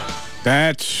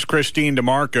That's Christine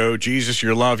DeMarco, Jesus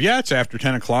Your Love. Yeah, it's after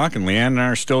 10 o'clock, and Leanne and I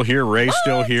are still here. Ray's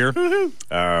still here.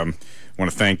 I want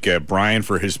to thank Brian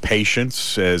for his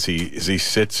patience as he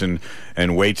sits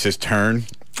and waits his turn.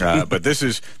 But this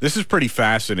is pretty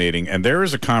fascinating, and there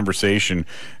is a conversation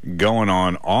going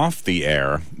on off the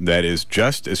air that is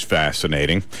just as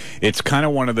fascinating. It's kind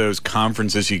of one of those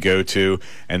conferences you go to,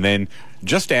 and then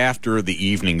just after the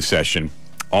evening session,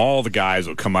 all the guys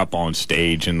will come up on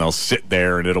stage and they'll sit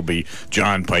there, and it'll be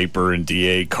John Piper and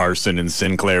D.A. Carson and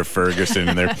Sinclair Ferguson,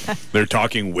 and they're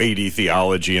talking weighty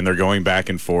theology, and they're going back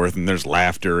and forth, and there's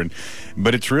laughter,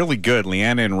 but it's really good.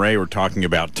 Leanna and Ray were talking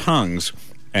about tongues,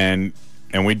 and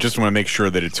we just want to make sure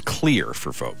that it's clear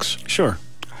for folks. Sure.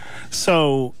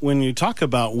 So when you talk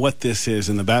about what this is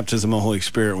in the baptism of the Holy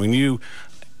Spirit, when you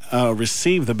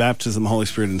receive the baptism of the Holy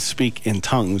Spirit and speak in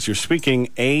tongues, you're speaking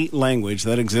a language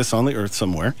that exists on the earth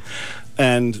somewhere.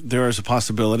 And there is a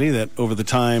possibility that over the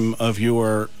time of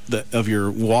your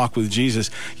walk with Jesus,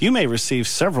 you may receive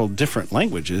several different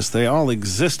languages. They all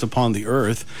exist upon the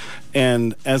earth.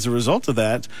 And as a result of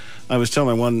that, I was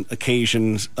telling on one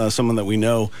occasion, someone that we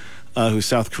know who's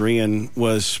South Korean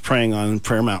was praying on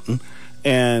Prayer Mountain,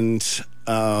 and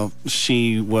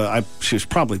she was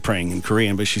probably praying in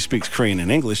Korean, but she speaks Korean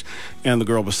and English, and the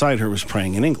girl beside her was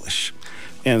praying in English.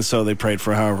 And so they prayed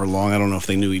for however long. I don't know if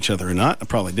they knew each other or not. I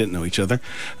probably didn't know each other.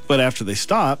 But after they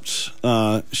stopped,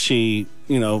 she,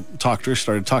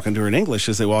 started talking to her in English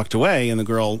as they walked away, and the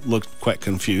girl looked quite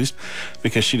confused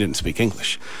because she didn't speak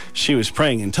English. She was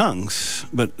praying in tongues,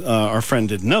 but our friend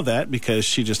didn't know that because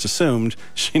she just assumed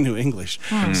she knew English.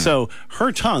 So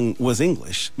her tongue was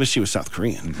English, but she was South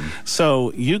Korean.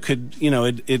 So you could,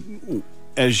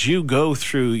 as you go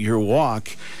through your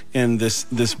walk in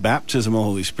this baptism of the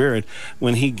Holy Spirit,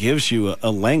 when he gives you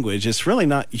a language, it's really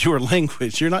not your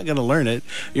language. You're not going to learn it.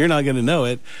 You're not going to know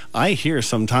it. I hear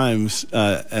sometimes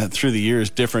through the years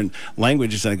different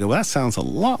languages, and I go, well, that sounds a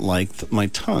lot like my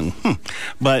tongue.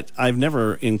 But I've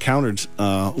never encountered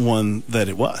one that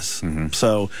it was.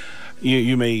 So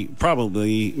you may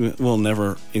probably will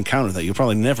never encounter that. You'll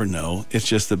probably never know. It's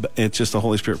just the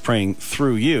Holy Spirit praying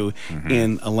through you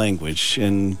in a language,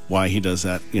 and why he does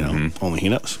that, only he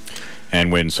knows. And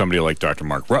when somebody like Dr.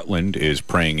 Mark Rutland is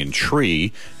praying in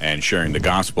Tree and sharing the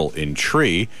gospel in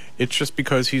Tree, it's just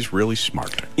because he's really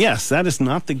smart. Yes, that is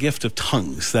not the gift of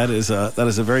tongues. That is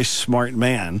a very smart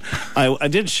man. I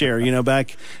did share,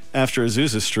 back after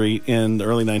Azusa Street in the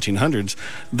early 1900s,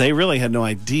 they really had no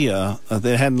idea.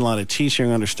 They hadn't a lot of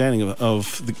teaching or understanding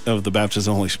of the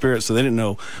baptism of the Holy Spirit, so they didn't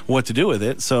know what to do with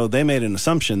it. So they made an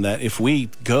assumption that if we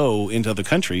go into other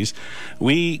countries,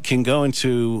 we can go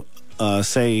into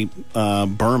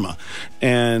Burma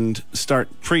and start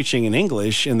preaching in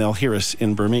English, and they'll hear us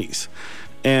in Burmese.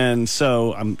 And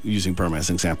so I'm using Burma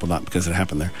as an example, not because it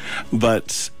happened there,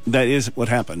 but that is what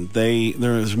happened.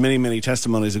 There's many, many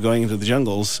testimonies of going into the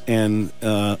jungles and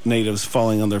natives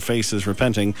falling on their faces,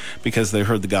 repenting because they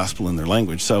heard the gospel in their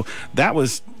language. So that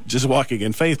was just walking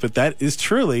in faith, but that is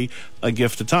truly a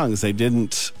gift of tongues. They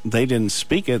didn't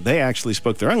speak it. They actually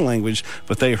spoke their own language,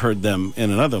 but they heard them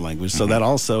in another language. So that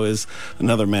also is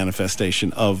another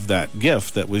manifestation of that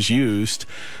gift that was used.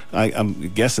 I'm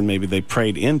guessing maybe they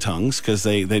prayed in tongues because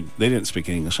they didn't speak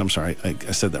English. I'm sorry, I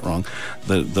said that wrong.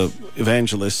 The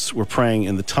evangelists were praying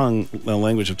in the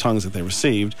language of tongues that they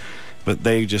received, but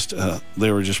they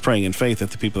were just praying in faith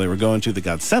that the people they were going to, that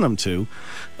God sent them to,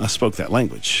 spoke that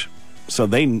language. So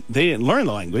they didn't learn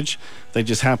the language. They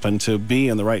just happened to be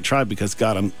in the right tribe because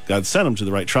God sent them to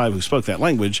the right tribe who spoke that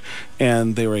language,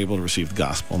 and they were able to receive the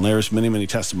gospel. And there's many, many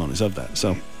testimonies of that.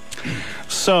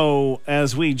 So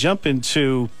as we jump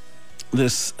into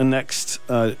this next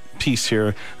piece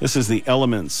here, this is the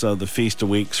elements of the Feast of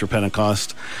Weeks or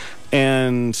Pentecost.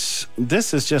 And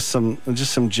this is just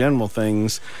some general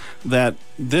things that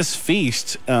this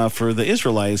feast for the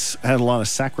Israelites had a lot of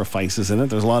sacrifices in it.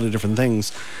 There's a lot of different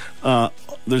things.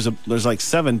 There's like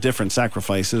 7 different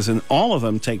sacrifices, and all of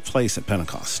them take place at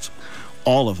Pentecost.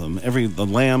 All of them, the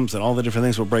lambs and all the different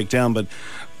things will break down, but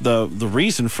the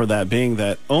reason for that being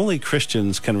that only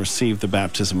Christians can receive the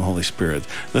baptism of the Holy Spirit.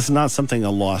 This is not something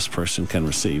a lost person can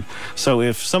receive. So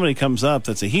if somebody comes up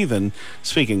that's a heathen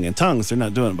speaking in tongues, they're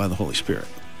not doing it by the Holy Spirit.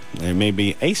 There may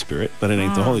be a spirit, but it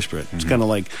ain't the Holy Spirit. It's kind of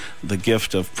like the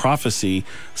gift of prophecy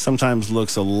sometimes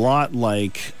looks a lot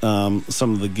like some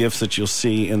of the gifts that you'll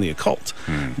see in the occult,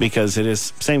 because it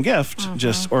is same gift,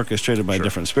 just orchestrated by a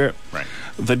different spirit. Right.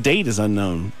 The date is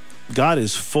unknown. God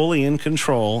is fully in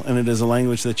control, and it is a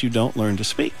language that you don't learn to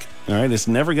speak. All right? It's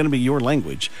never going to be your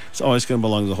language. It's always going to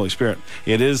belong to the Holy Spirit.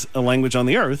 It is a language on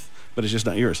the earth, but it's just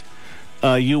not yours.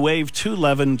 You wave 2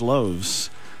 leavened loaves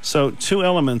So 2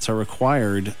 elements are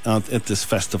required at this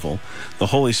festival: the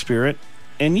Holy Spirit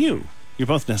and you. You're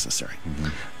both necessary.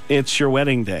 It's your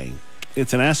wedding day.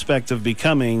 It's an aspect of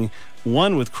becoming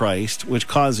one with Christ, which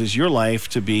causes your life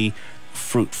to be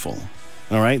fruitful.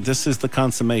 All right? This is the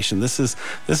consummation. This is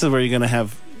where you're going to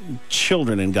have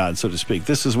children in God, so to speak.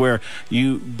 This is where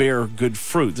you bear good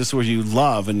fruit. This is where you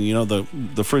love and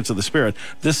the fruits of the Spirit.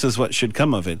 This is what should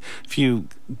come of it. If you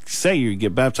say you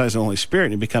get baptized in the Holy Spirit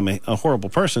and you become a horrible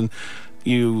person,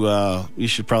 you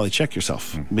should probably check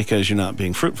yourself because you're not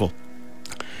being fruitful.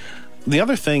 The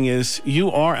other thing is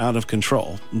you are out of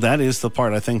control. That is the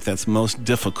part I think that's most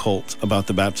difficult about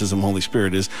the baptism of the Holy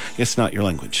Spirit is it's not your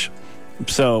language.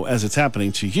 So as it's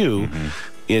happening to you,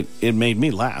 it made me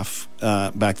laugh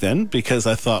back then because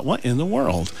I thought, what in the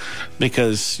world?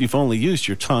 Because you've only used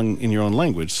your tongue in your own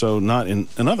language, so not in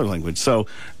another language. So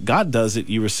God does it,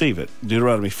 you receive it.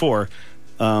 Deuteronomy 4,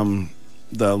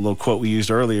 the little quote we used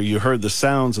earlier, you heard the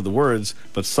sounds of the words,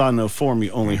 but saw no form,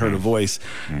 you only heard a voice.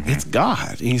 It's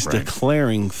God. He's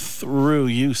declaring through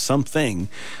you something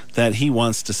that he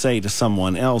wants to say to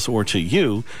someone else or to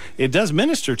you. It does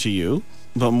minister to you,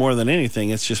 but more than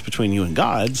anything, it's just between you and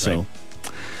God. So,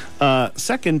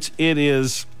 second, it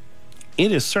is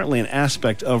certainly an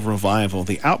aspect of revival.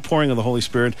 The outpouring of the Holy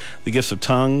Spirit, the gifts of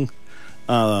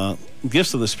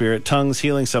gifts of the Spirit, tongues,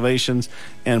 healing, salvations,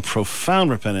 and profound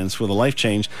repentance with a life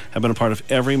change have been a part of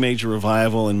every major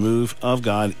revival and move of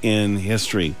God in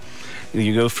history.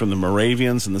 You go from the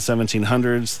Moravians in the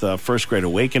 1700s, the First Great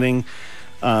Awakening,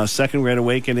 Second Great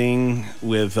Awakening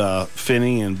with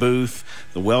Finney and Booth,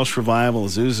 the Welsh Revival,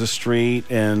 Azusa Street,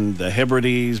 and the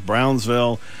Hebrides,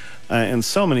 Brownsville, and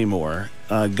so many more.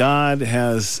 God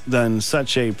has done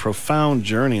such a profound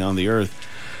journey on the earth,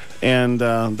 and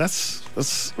that's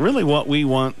really what we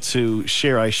want to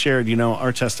share. I shared,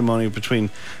 our testimony between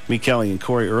me, Kelly, and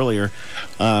Corey earlier,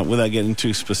 without getting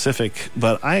too specific,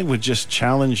 but I would just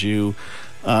challenge you,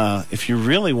 if you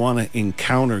really want to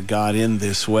encounter God in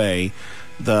this way,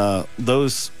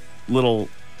 those little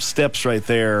steps right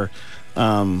there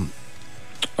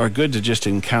are good to just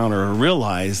encounter or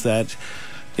realize that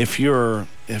if you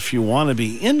want to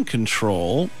be in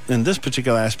control in this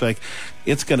particular aspect,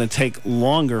 it's going to take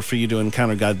longer for you to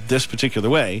encounter God this particular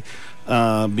way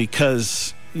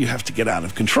because you have to get out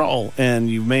of control, and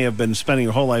you may have been spending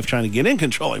your whole life trying to get in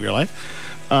control of your life.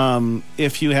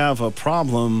 If you have a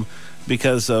problem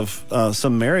because of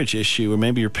some marriage issue, or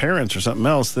maybe your parents or something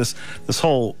else, this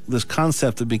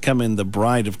concept of becoming the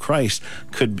bride of Christ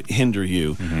could hinder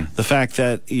you. The fact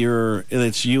that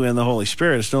it's you and the Holy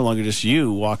Spirit, it's no longer just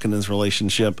you walking in this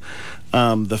relationship.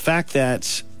 The fact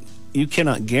that you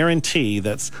cannot guarantee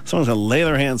that someone's going to lay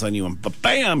their hands on you and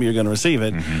bam, you're going to receive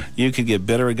it. You could get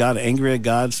bitter at God, angry at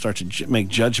God, start to make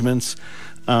judgments.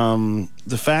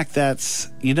 The fact that,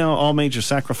 all major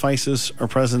sacrifices are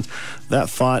present, that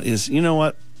thought is,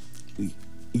 what?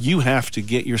 You have to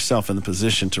get yourself in the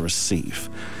position to receive.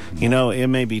 It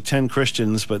may be 10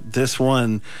 Christians, but this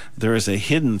one, there is a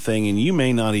hidden thing, and you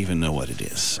may not even know what it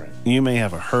is. Right. You may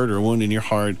have a hurt or a wound in your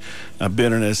heart, a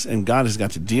bitterness, and God has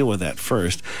got to deal with that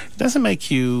first. It doesn't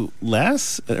make you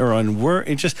less or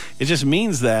unworthy. It just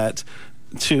means that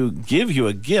to give you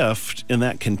a gift in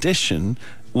that condition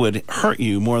would hurt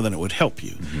you more than it would help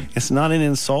you. It's not an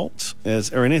insult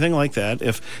or anything like that.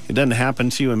 If it doesn't happen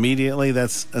to you immediately,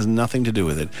 that has nothing to do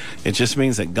with it. It just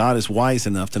means that God is wise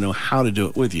enough to know how to do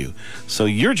it with you. So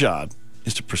your job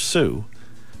is to pursue.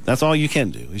 That's all you can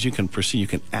do, is you can pursue, you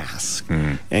can ask.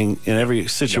 And in every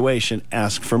situation,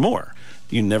 ask for more.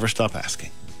 You never stop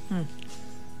asking.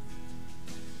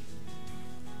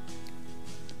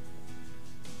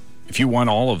 If you want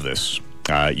all of this,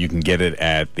 you can get it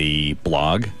at the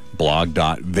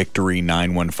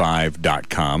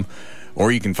blog.victory915.com,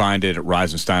 or you can find it at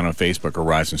Reisenstein on Facebook or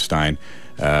Reisenstein,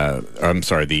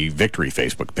 the Victory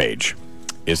Facebook page.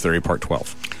 Is there a part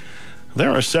 12?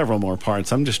 There are several more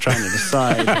parts. I'm just trying to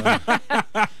decide.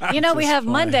 We have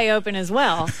Monday open as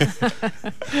well.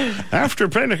 After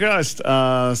Pentecost.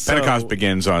 Pentecost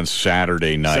begins on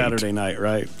Saturday night. Saturday night,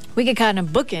 right. We could kind of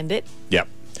bookend it. Yep.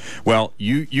 Well,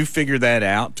 you figure that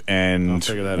out, and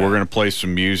we're going to play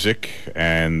some music,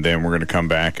 and then we're going to come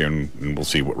back, and we'll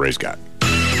see what Ray's got.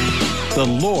 The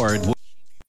Lord